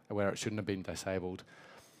disabled where it shouldn't have been disabled,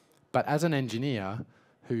 but as an engineer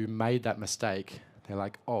who made that mistake, they're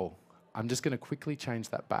like, oh, I'm just going to quickly change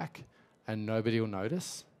that back and nobody will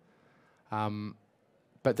notice.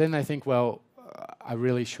 But then they think, well, I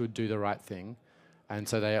really should do the right thing. And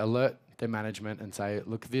so they alert their management and say,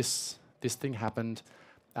 look, this thing happened.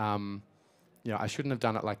 I shouldn't have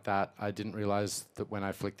done it like that. I didn't realize that when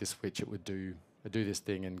I flicked this switch, it would do this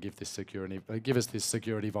thing and give us this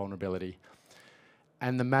security vulnerability.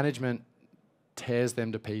 And the management tears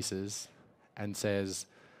them to pieces and says,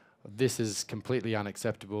 this is completely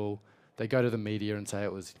unacceptable. They go to the media and say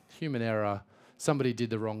it was human error. Somebody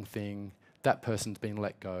did the wrong thing. That person's been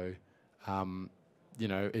let go.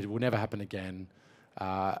 It will never happen again.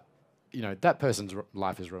 That person's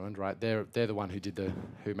life is ruined, right? They're the one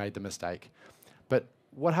who made the mistake. But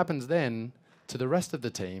what happens then to the rest of the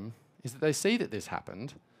team is that they see that this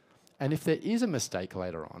happened, and if there is a mistake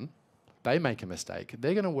later on, they make a mistake,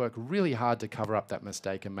 they're going to work really hard to cover up that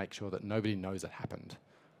mistake and make sure that nobody knows it happened,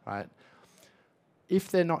 right? If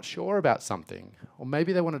they're not sure about something, or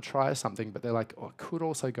maybe they want to try something, but they're like, oh, it could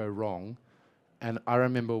also go wrong. And I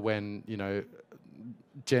remember when,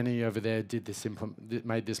 Jenny over there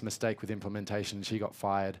made this mistake with implementation, she got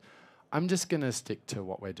fired. I'm just going to stick to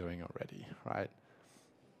what we're doing already, right?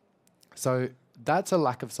 So that's a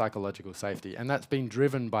lack of psychological safety, and that's been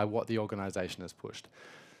driven by what the organization has pushed.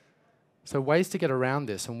 So ways to get around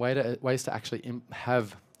this and ways to actually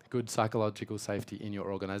have good psychological safety in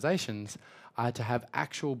your organizations are to have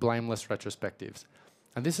actual blameless retrospectives.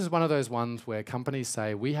 And this is one of those ones where companies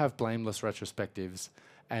say, we have blameless retrospectives,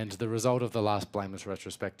 and the result of the last blameless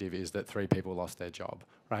retrospective is that 3 people lost their job,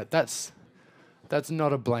 right? That's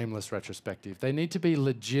not a blameless retrospective. They need to be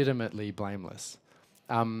legitimately blameless.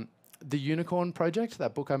 The Unicorn Project,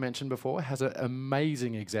 that book I mentioned before, has an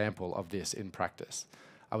amazing example of this in practice.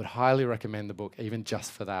 I would highly recommend the book, even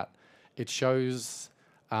just for that. It shows,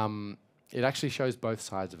 it actually shows both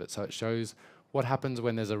sides of it. So it shows what happens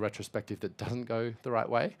when there's a retrospective that doesn't go the right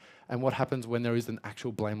way, and what happens when there is an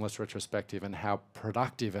actual blameless retrospective, and how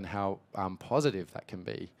productive and how positive that can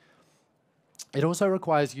be. It also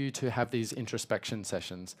requires you to have these introspection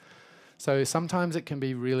sessions. So sometimes it can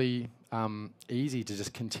be really easy to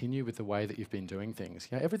just continue with the way that you've been doing things.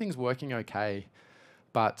 Everything's working okay,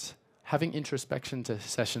 but having introspection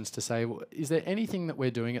sessions to say, well, is there anything that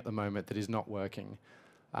we're doing at the moment that is not working?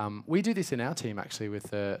 We do this in our team, actually, with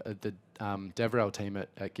the DevRel team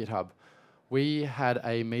at GitHub. We had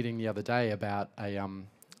a meeting the other day about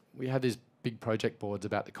we had these big project boards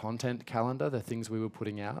about the content calendar, the things we were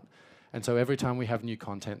putting out. And so every time we have new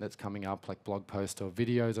content that's coming up, like blog posts or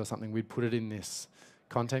videos or something, we'd put it in this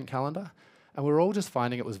content calendar. And we were all just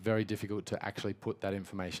finding it was very difficult to actually put that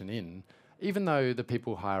information in, even though the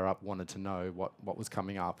people higher up wanted to know what was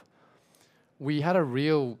coming up. We had a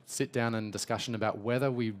real sit down and discussion about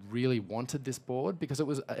whether we really wanted this board, because it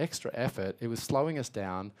was extra effort. It was slowing us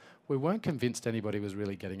down. We weren't convinced anybody was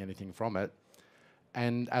really getting anything from it.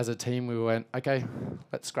 And as a team, we went, okay,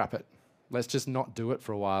 let's scrap it. Let's just not do it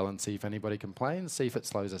for a while and see if anybody complains, see if it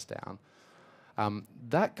slows us down.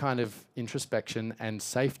 That kind of introspection and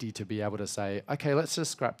safety to be able to say, okay, let's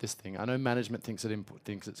just scrap this thing. I know management thinks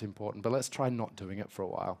it's important, but let's try not doing it for a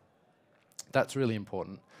while. That's really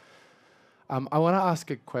important. I want to ask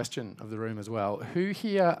a question of the room as well. Who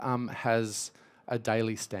here has a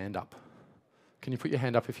daily stand-up? Can you put your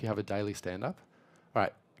hand up if you have a daily stand-up? All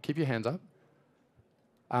right, keep your hands up.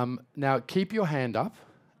 Now, keep your hand up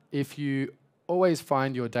if you always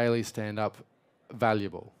find your daily stand-up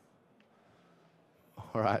valuable.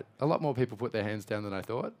 All right, a lot more people put their hands down than I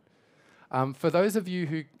thought. For those of you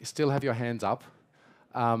who still have your hands up,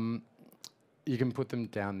 you can put them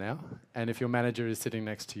down now. And if your manager is sitting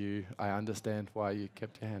next to you, I understand why you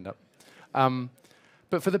kept your hand up.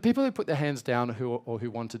 But for the people who put their hands down who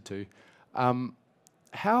wanted to,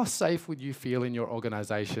 how safe would you feel in your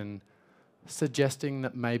organization suggesting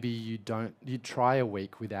that maybe you try a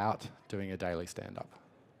week without doing a daily stand-up?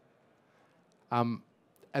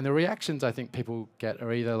 And the reactions I think people get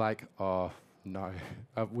are either like, oh, no,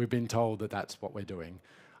 we've been told that that's what we're doing.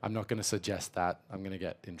 I'm not going to suggest that. I'm going to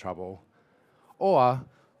get in trouble. Or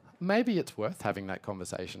maybe it's worth having that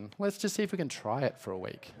conversation. Let's just see if we can try it for a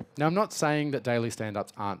week. Now, I'm not saying that daily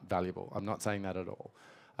stand-ups aren't valuable. I'm not saying that at all.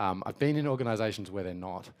 I've been in organizations where they're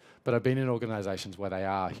not, but I've been in organizations where they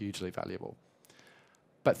are hugely valuable.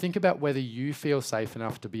 But think about whether you feel safe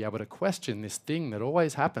enough to be able to question this thing that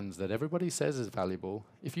always happens that everybody says is valuable.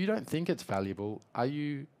 If you don't think it's valuable, are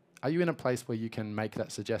you in a place where you can make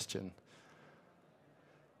that suggestion?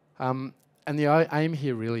 And the aim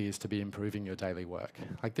here really is to be improving your daily work.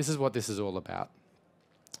 Like, this is what this is all about.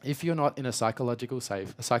 If you're not in a psychologically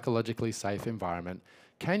safe environment,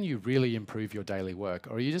 can you really improve your daily work?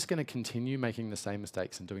 Or are you just going to continue making the same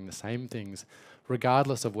mistakes and doing the same things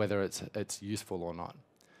regardless of whether it's useful or not?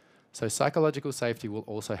 So psychological safety will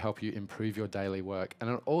also help you improve your daily work, and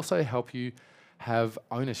it'll also help you have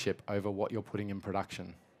ownership over what you're putting in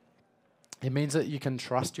production. It means that you can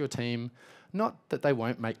trust your team, not that they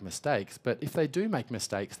won't make mistakes, but if they do make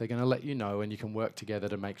mistakes, they're going to let you know, and you can work together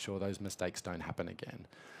to make sure those mistakes don't happen again.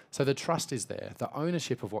 So the trust is there, the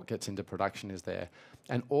ownership of what gets into production is there,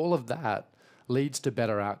 and all of that leads to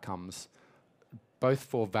better outcomes, both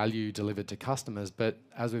for value delivered to customers, but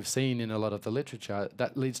as we've seen in a lot of the literature,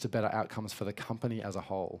 that leads to better outcomes for the company as a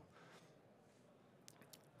whole.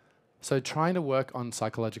 So trying to work on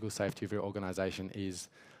psychological safety of your organization is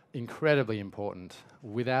incredibly important.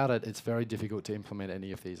 Without it, it's very difficult to implement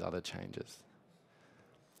any of these other changes.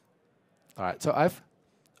 All right, so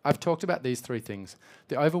I've talked about these 3 things.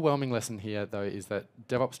 The overwhelming lesson here, though, is that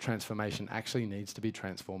DevOps transformation actually needs to be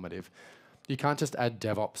transformative. You can't just add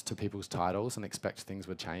DevOps to people's titles and expect things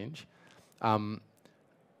would change.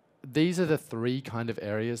 These are the three kind of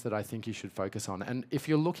areas that I think you should focus on. And if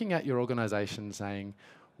you're looking at your organization saying,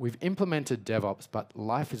 we've implemented DevOps, but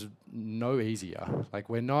life is no easier. Like,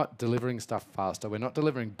 we're not delivering stuff faster. We're not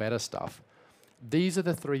delivering better stuff. These are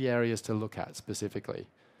the three areas to look at specifically.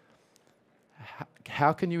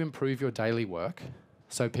 How can you improve your daily work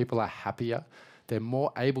so people are happier, they're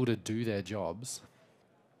more able to do their jobs,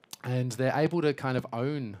 and they're able to kind of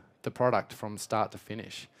own the product from start to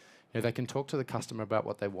finish? You know, they can talk to the customer about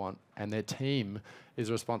what they want, and their team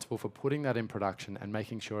is responsible for putting that in production and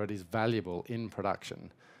making sure it is valuable in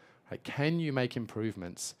production. Right? Can you make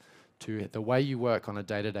improvements to the way you work on a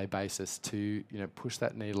day-to-day basis to push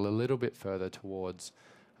that needle a little bit further towards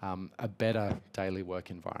a better daily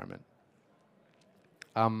work environment?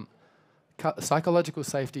 Psychological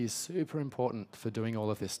safety is super important for doing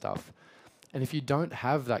all of this stuff. And if you don't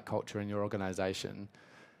have that culture in your organization,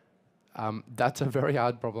 that's a very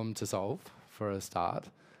hard problem to solve for a start.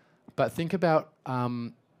 But think about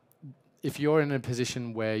if you're in a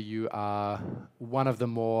position where you are one of the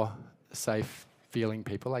more safe feeling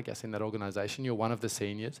people, I guess, in that organization, you're one of the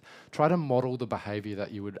seniors, try to model the behavior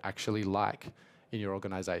that you would actually like in your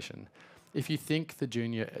organization. If you think the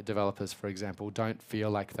junior developers, for example, don't feel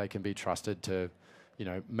like they can be trusted to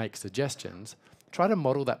make suggestions, try to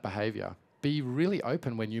model that behavior. Be really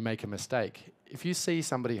open when you make a mistake. If you see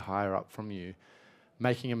somebody higher up from you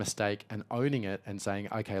making a mistake and owning it and saying,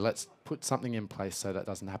 okay, let's put something in place so that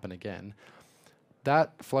doesn't happen again,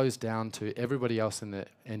 that flows down to everybody else in the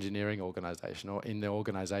engineering organization or in the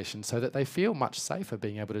organization so that they feel much safer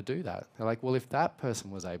being able to do that. They're like, well, if that person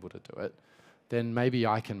was able to do it, then maybe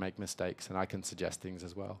I can make mistakes and I can suggest things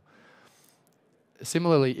as well.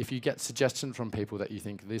 Similarly, if you get suggestions from people that you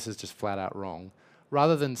think this is just flat out wrong,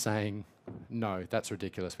 rather than saying, no, that's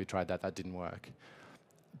ridiculous, we tried that didn't work,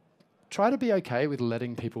 try to be okay with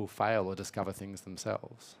letting people fail or discover things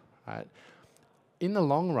themselves, right? In the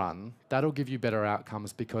long run, that'll give you better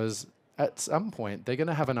outcomes because at some point, they're going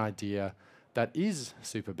to have an idea that is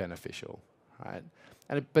super beneficial, right?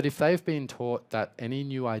 But if they've been taught that any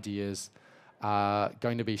new ideas are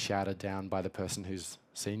going to be shouted down by the person who's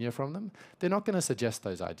senior from them, they're not going to suggest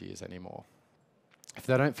those ideas anymore. If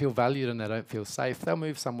they don't feel valued and they don't feel safe, they'll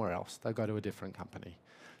move somewhere else. They'll go to a different company.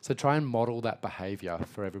 So try and model that behavior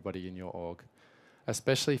for everybody in your org,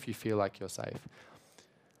 especially if you feel like you're safe.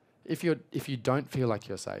 If you don't feel like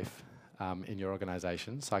you're safe in your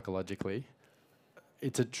organization psychologically,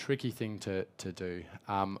 it's a tricky thing to do.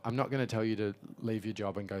 I'm not going to tell you to leave your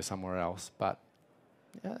job and go somewhere else, but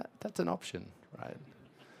yeah, that's an option, right?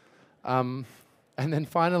 And then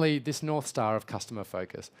finally, this North Star of customer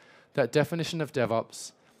focus. That definition of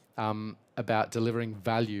DevOps about delivering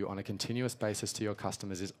value on a continuous basis to your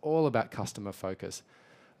customers is all about customer focus.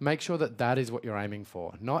 Make sure that that is what you're aiming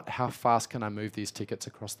for, not how fast can I move these tickets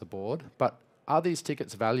across the board, but are these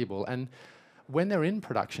tickets valuable? And when they're in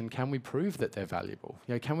production, can we prove that they're valuable?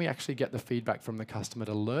 Can we actually get the feedback from the customer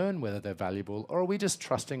to learn whether they're valuable, or are we just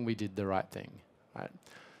trusting we did the right thing? Right?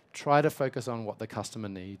 Try to focus on what the customer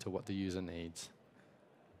needs or what the user needs.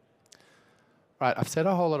 Right, I've said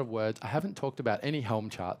a whole lot of words. I haven't talked about any Helm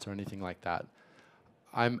charts or anything like that.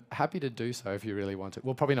 I'm happy to do so if you really want to.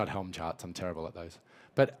 Well, probably not Helm charts. I'm terrible at those.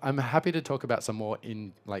 But I'm happy to talk about some more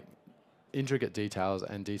intricate details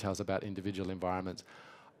and details about individual environments.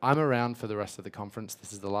 I'm around for the rest of the conference.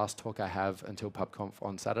 This is the last talk I have until PubConf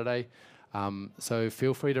on Saturday. So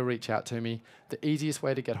feel free to reach out to me. The easiest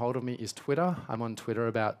way to get hold of me is Twitter. I'm on Twitter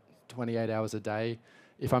about 28 hours a day.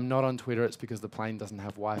 If I'm not on Twitter, it's because the plane doesn't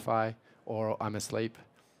have Wi-Fi or I'm asleep.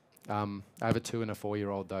 I have a 2 and a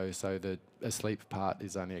 4-year-old though, so the asleep part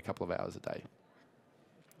is only a couple of hours a day.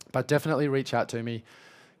 But definitely reach out to me.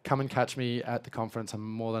 Come and catch me at the conference. I'm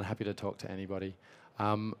more than happy to talk to anybody.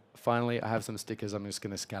 Finally, I have some stickers I'm just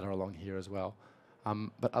going to scatter along here as well.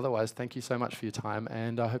 But otherwise, thank you so much for your time,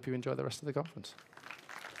 and I hope you enjoy the rest of the conference.